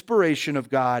 the inspiration of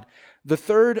God. The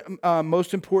third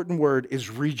most important word is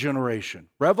regeneration.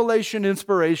 Revelation,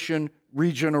 inspiration,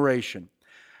 regeneration.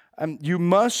 You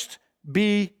must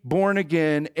be born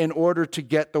again in order to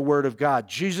get the word of God.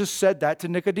 Jesus said that to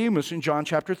Nicodemus in John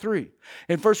chapter 3.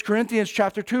 In 1 Corinthians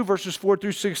chapter 2, verses 4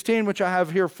 through 16, which I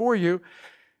have here for you,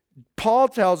 Paul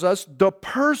tells us the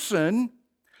person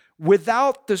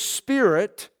without the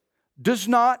Spirit does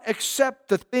not accept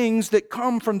the things that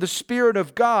come from the Spirit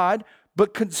of God,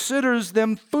 but considers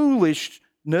them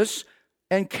foolishness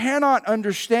and cannot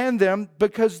understand them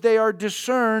because they are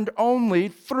discerned only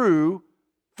through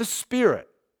the Spirit.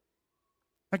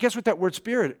 Now, guess what that word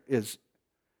Spirit is?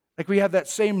 Like, we have that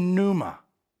same pneuma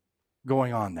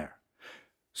going on there.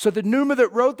 So the pneuma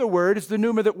that wrote the word is the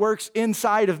pneuma that works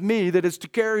inside of me, that is to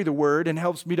carry the word and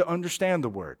helps me to understand the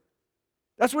word.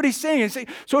 That's what he's saying.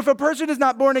 So if a person is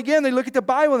not born again, they look at the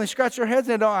Bible and they scratch their heads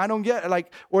and I don't get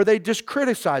it. Or they just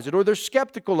criticize it, or they're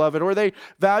skeptical of it, or they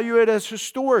value it as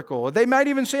historical. They might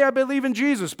even say, I believe in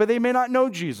Jesus, but they may not know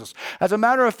Jesus. As a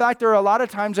matter of fact, there are a lot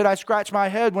of times that I scratch my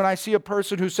head when I see a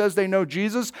person who says they know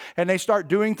Jesus and they start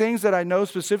doing things that I know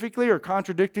specifically or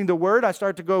contradicting the word. I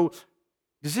start to go,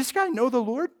 does this guy know the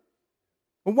Lord?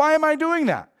 Well, why am I doing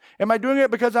that? Am I doing it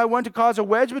because I want to cause a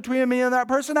wedge between me and that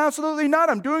person? Absolutely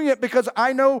not. I'm doing it because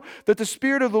I know that the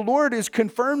Spirit of the Lord is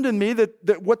confirmed in me,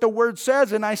 that what the Word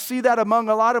says, and I see that among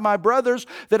a lot of my brothers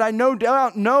that I no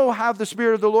doubt know have the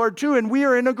Spirit of the Lord too, and we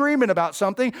are in agreement about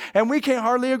something, and we can't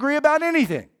hardly agree about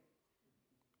anything.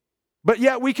 But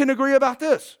yet we can agree about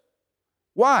this.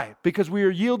 Why? Because we are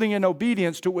yielding in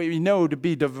obedience to what we know to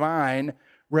be divine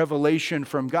revelation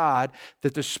from God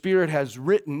that the Spirit has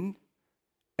written,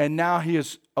 and now He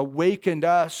has awakened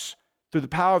us through the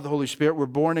power of the Holy Spirit. We're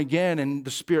born again, and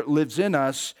the Spirit lives in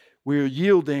us. We are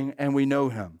yielding, and we know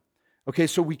Him. Okay,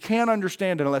 so we can't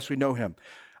understand it unless we know Him.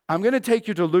 I'm going to take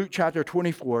you to Luke chapter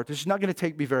 24. This is not going to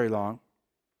take me very long.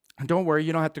 And don't worry,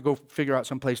 you don't have to go figure out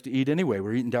some place to eat anyway.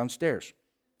 We're eating downstairs.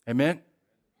 Amen?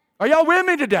 Are y'all with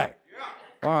me today?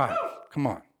 Yeah. All right, come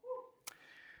on.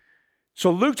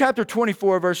 So Luke chapter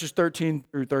 24, verses 13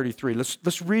 through 33.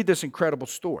 Let's read this incredible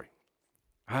story.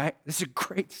 All right? This is a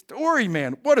great story,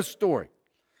 man. What a story.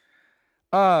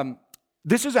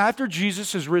 This is after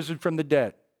Jesus has risen from the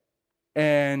dead.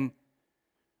 And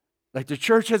like the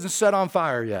church hasn't set on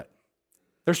fire yet.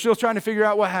 They're still trying to figure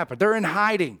out what happened. They're in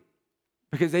hiding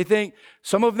because they think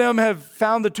some of them have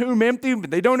found the tomb empty,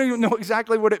 but they don't even know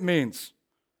exactly what it means.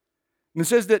 And it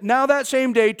says that now that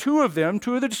same day, two of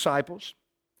the disciples,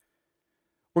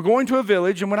 were going to a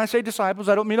village. And when I say disciples,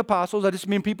 I don't mean apostles. I just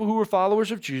mean people who were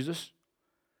followers of Jesus.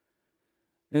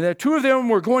 And that two of them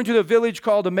were going to the village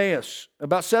called Emmaus,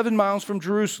 about 7 miles from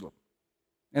Jerusalem.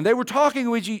 And they were talking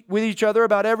with each other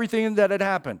about everything that had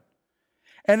happened.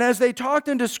 And as they talked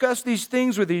and discussed these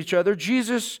things with each other,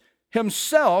 Jesus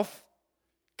Himself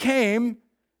came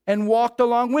and walked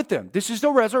along with them. This is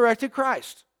the resurrected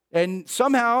Christ. And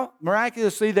somehow,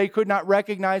 miraculously, they could not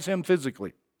recognize Him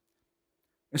physically.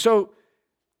 And so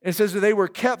it says that they were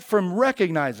kept from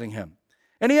recognizing Him.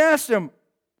 And He asked them,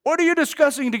 "What are you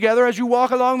discussing together as you walk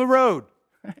along the road?"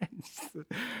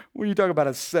 When you talk about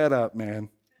a setup, man.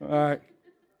 All right.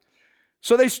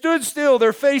 So they stood still,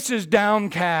 their faces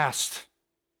downcast.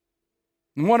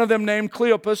 And one of them, named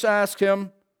Cleopas, asked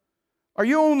Him, "Are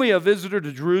you only a visitor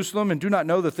to Jerusalem and do not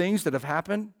know the things that have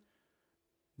happened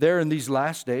there in these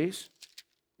last days?"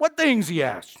 "What things?" he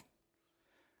asked.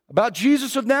 "About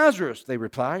Jesus of Nazareth," they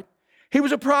replied. "He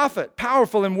was a prophet,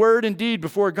 powerful in word and deed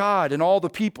before God and all the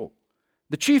people.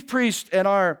 The chief priests and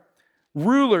our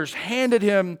rulers handed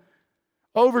Him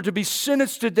over to be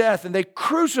sentenced to death, and they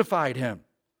crucified Him.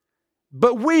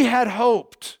 But we had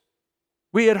hoped."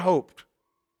 We had hoped.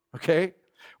 Okay?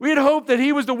 We had hoped that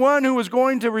He was the one who was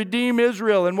going to redeem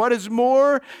Israel. And what is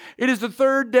more, it is the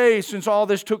third day since all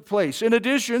this took place. In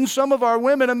addition, some of our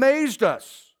women amazed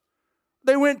us.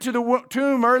 They went to the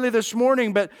tomb early this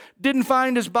morning, but didn't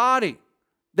find His body.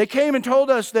 They came and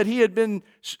told us that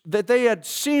they had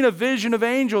seen a vision of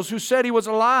angels who said He was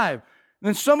alive. And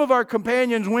then some of our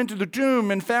companions went to the tomb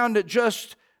and found it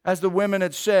just as the women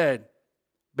had said.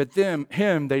 But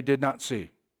Him they did not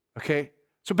see. Okay?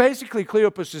 So basically,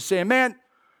 Cleopas is saying, man,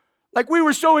 like we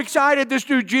were so excited, this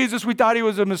dude Jesus, we thought He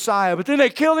was a Messiah. But then they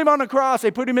killed Him on the cross.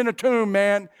 They put Him in a tomb,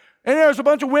 man. And there's a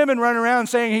bunch of women running around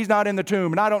saying He's not in the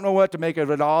tomb. And I don't know what to make of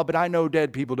it all, but I know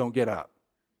dead people don't get up.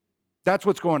 That's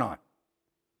what's going on.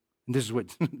 And this is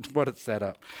what it set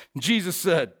up. Jesus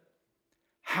said,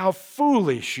 "How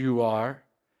foolish you are,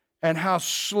 and how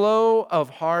slow of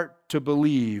heart to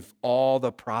believe all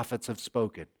the prophets have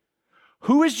spoken."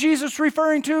 Who is Jesus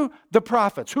referring to? The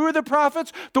prophets. Who are the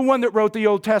prophets? The one that wrote the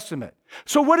Old Testament.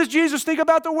 So what does Jesus think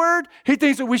about the Word? He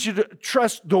thinks that we should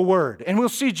trust the Word. And we'll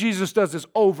see Jesus does this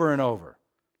over and over.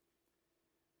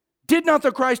 Did not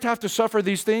the Christ have to suffer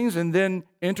these things and then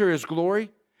enter His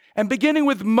glory? And beginning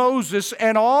with Moses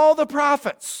and all the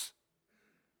prophets,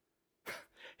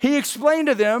 He explained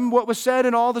to them what was said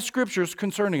in all the Scriptures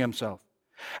concerning Himself.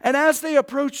 And as they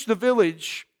approached the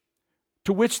village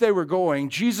to which they were going,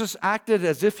 Jesus acted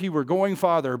as if He were going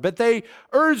farther, but they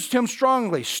urged Him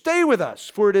strongly, "Stay with us,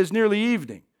 for it is nearly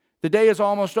evening. The day is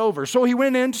almost over." So He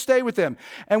went in to stay with them.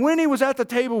 And when He was at the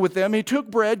table with them, He took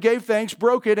bread, gave thanks,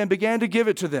 broke it, and began to give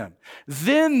it to them.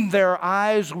 Then their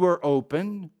eyes were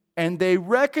opened, and they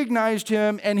recognized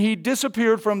Him, and He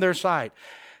disappeared from their sight.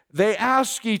 They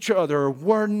asked each other,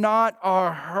 "Were not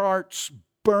our hearts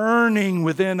burning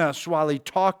within us while He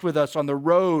talked with us on the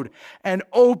road and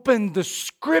opened the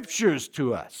Scriptures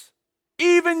to us?"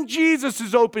 Even Jesus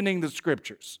is opening the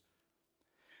Scriptures.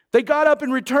 They got up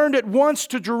and returned at once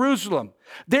to Jerusalem.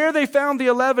 There they found the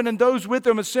 11 and those with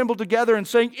them assembled together and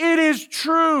saying, "It is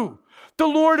true. The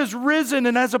Lord has risen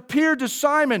and has appeared to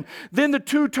Simon." Then the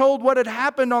two told what had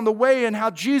happened on the way and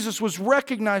how Jesus was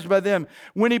recognized by them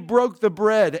when He broke the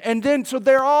bread. And then, so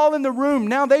they're all in the room.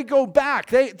 Now they go back.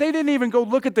 They didn't even go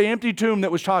look at the empty tomb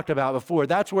that was talked about before.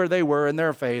 That's where they were in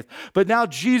their faith. But now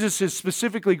Jesus has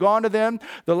specifically gone to them.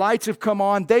 The lights have come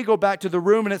on. They go back to the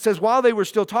room. And it says, while they were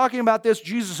still talking about this,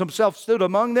 Jesus Himself stood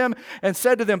among them and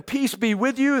said to them, "Peace be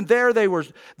with you." And there they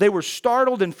were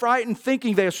startled and frightened,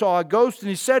 thinking they saw a ghost. And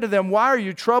He said to them, "Why are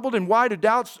you troubled? And why do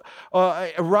doubts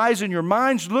arise in your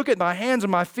minds? Look at my hands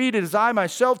and my feet. It is I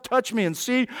myself. Touch me and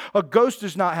see. A ghost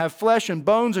does not have flesh and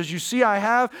bones, as you see I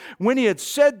have. When he had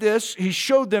said this, he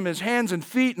showed them his hands and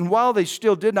feet. And while they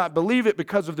still did not believe it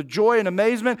because of the joy and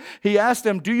amazement, he asked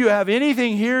them, do you have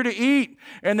anything here to eat?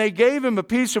 And they gave him a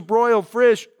piece of broiled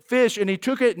fish, and he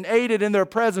took it and ate it in their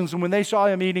presence. And when they saw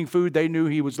him eating food, they knew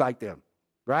he was like them,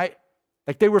 right?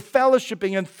 Like they were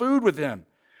fellowshipping in food with him.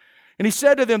 And he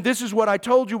said to them, this is what I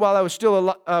told you while I was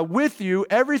still with you.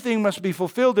 Everything must be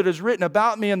fulfilled that is written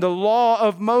about me in the law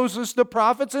of Moses, the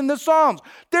prophets, and the Psalms.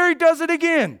 There he does it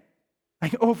again,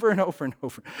 like over and over and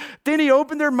over. Then he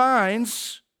opened their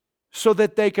minds so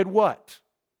that they could what?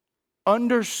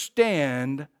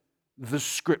 Understand the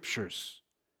scriptures.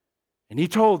 And he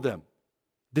told them,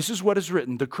 this is what is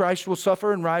written, the Christ will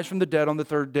suffer and rise from the dead on the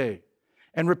third day.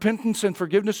 And repentance and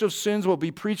forgiveness of sins will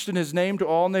be preached in his name to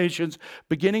all nations,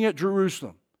 beginning at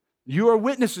Jerusalem. You are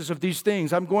witnesses of these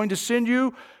things. I'm going to send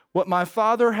you what my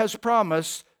Father has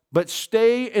promised, but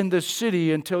stay in the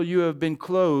city until you have been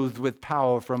clothed with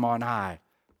power from on high.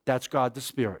 That's God the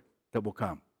Spirit that will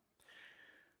come.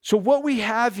 So what we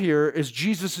have here is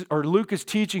Jesus, or Luke is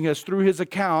teaching us through his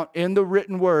account in the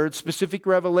written word, specific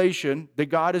revelation that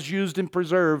God has used and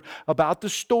preserved about the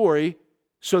story,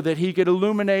 so that he could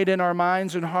illuminate in our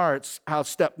minds and hearts how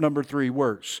step number 3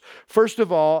 works. First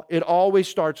of all, it always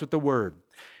starts with the word.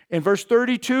 In verse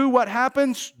 32, what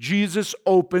happens? Jesus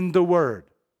opened the word.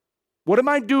 What am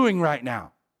I doing right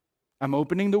now? I'm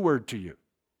opening the word to you.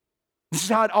 This is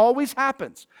how it always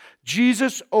happens.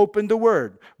 Jesus opened the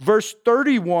word. Verse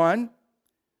 31,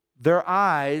 their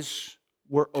eyes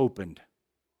were opened.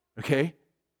 Okay?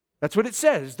 That's what it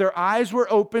says. Their eyes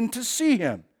were opened to see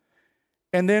him.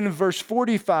 And then in verse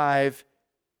 45,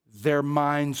 their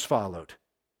minds followed.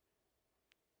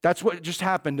 That's what just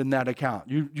happened in that account.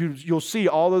 You'll see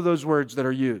all of those words that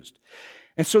are used.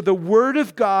 And so the Word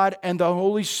of God and the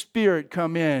Holy Spirit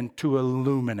come in to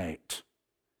illuminate.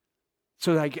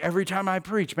 So like every time I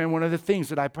preach, man, one of the things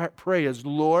that I pray is,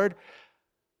 Lord,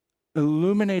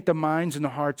 illuminate the minds and the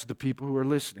hearts of the people who are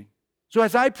listening. So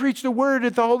as I preach the word,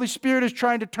 the Holy Spirit is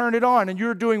trying to turn it on, and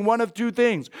you're doing one of two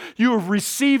things. You are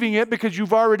receiving it because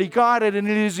you've already got it, and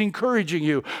it is encouraging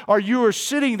you. Or you are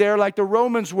sitting there like the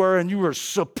Romans were, and you are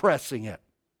suppressing it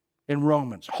in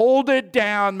Romans. Hold it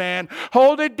down, man.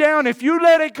 Hold it down. If you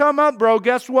let it come up, bro,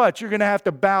 guess what? You're going to have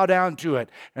to bow down to it.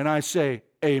 And I say,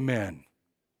 amen.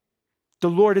 The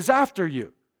Lord is after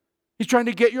you. He's trying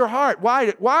to get your heart.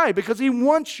 Why? Because he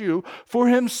wants you for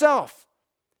himself.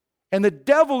 And the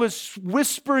devil is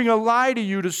whispering a lie to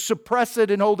you to suppress it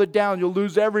and hold it down. You'll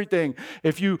lose everything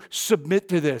if you submit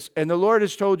to this. And the Lord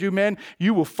has told you, man,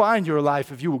 you will find your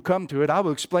life if you will come to it. I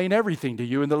will explain everything to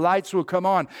you, and the lights will come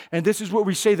on. And this is what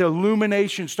we say, the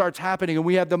illumination starts happening, and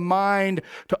we have the mind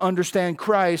to understand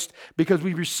Christ because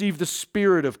we receive the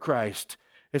Spirit of Christ.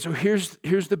 And so here's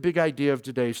the big idea of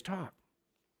today's talk.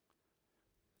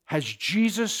 Has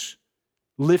Jesus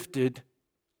lifted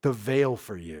the veil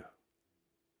for you?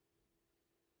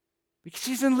 Because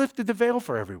he's lifted the veil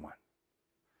for everyone.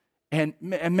 And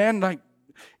man, like,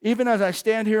 even as I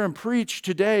stand here and preach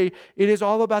today, it is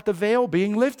all about the veil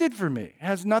being lifted for me. It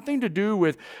has nothing to do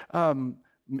with,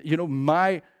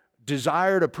 my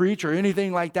desire to preach or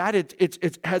anything like that.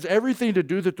 It has everything to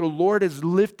do that the Lord has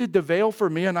lifted the veil for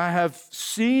me, and I have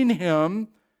seen him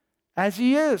as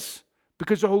he is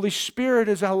because the Holy Spirit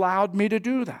has allowed me to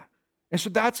do that. And so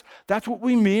that's what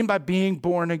we mean by being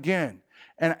born again.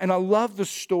 And I love the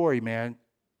story, man,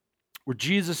 where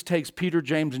Jesus takes Peter,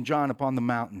 James, and John up on the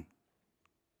mountain.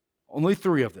 Only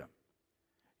 3 of them.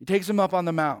 He takes them up on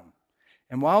the mountain.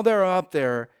 And while they're up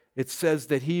there, it says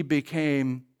that he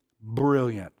became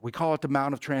brilliant. We call it the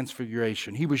Mount of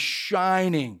Transfiguration. He was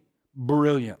shining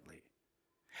brilliantly.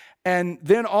 And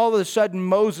then all of a sudden,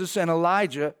 Moses and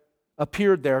Elijah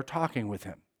appeared there talking with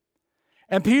him.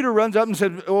 And Peter runs up and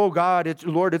said, oh God,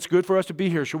 Lord, it's good for us to be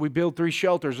here. Should we build 3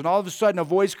 shelters? And all of a sudden a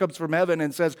voice comes from heaven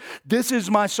and says, this is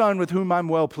my son with whom I'm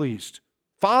well pleased.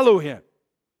 Follow him.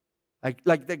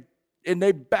 And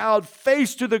they bowed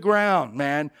face to the ground,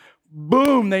 man.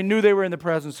 Boom, they knew they were in the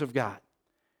presence of God.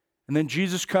 And then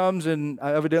Jesus comes and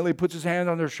evidently puts his hand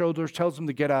on their shoulders, tells them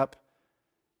to get up.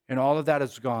 And all of that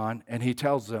is gone. And he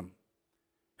tells them,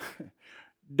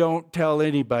 don't tell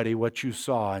anybody what you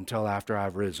saw until after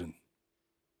I've risen.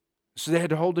 So they had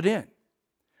to hold it in.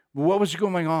 But what was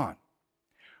going on?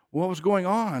 What was going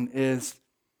on is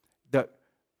that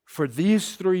for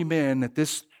these 3 men at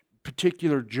this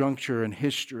particular juncture in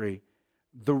history,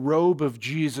 the robe of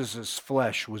Jesus'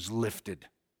 flesh was lifted.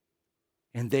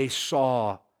 And they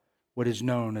saw what is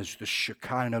known as the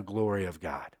Shekinah glory of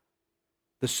God.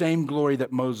 the same glory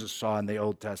that Moses saw in the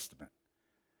Old Testament.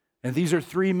 And these are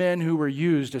three men who were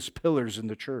used as pillars in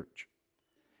the church.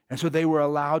 And so they were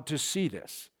allowed to see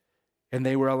this, and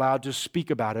they were allowed to speak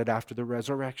about it after the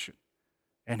resurrection.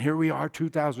 And here we are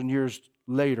 2,000 years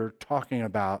later talking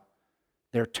about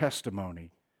their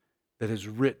testimony that is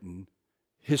written,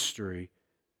 history,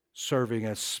 serving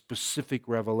as specific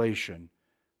revelation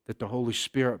that the Holy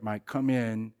Spirit might come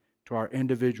in to our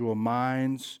individual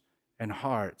minds and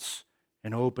hearts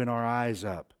and open our eyes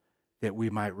up that we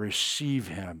might receive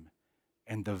him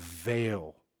and the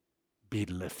veil be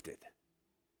lifted.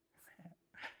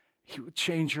 He would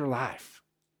change your life.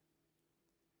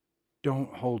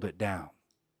 Don't hold it down.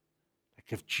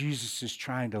 Like if Jesus is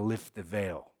trying to lift the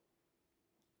veil,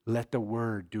 let the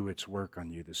word do its work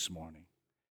on you this morning.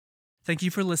 Thank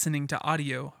you for listening to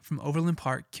audio from Overland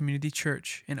Park Community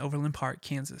Church in Overland Park,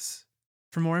 Kansas.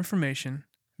 For more information,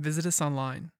 visit us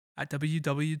online at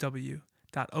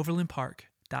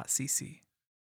www.overlandpark.cc.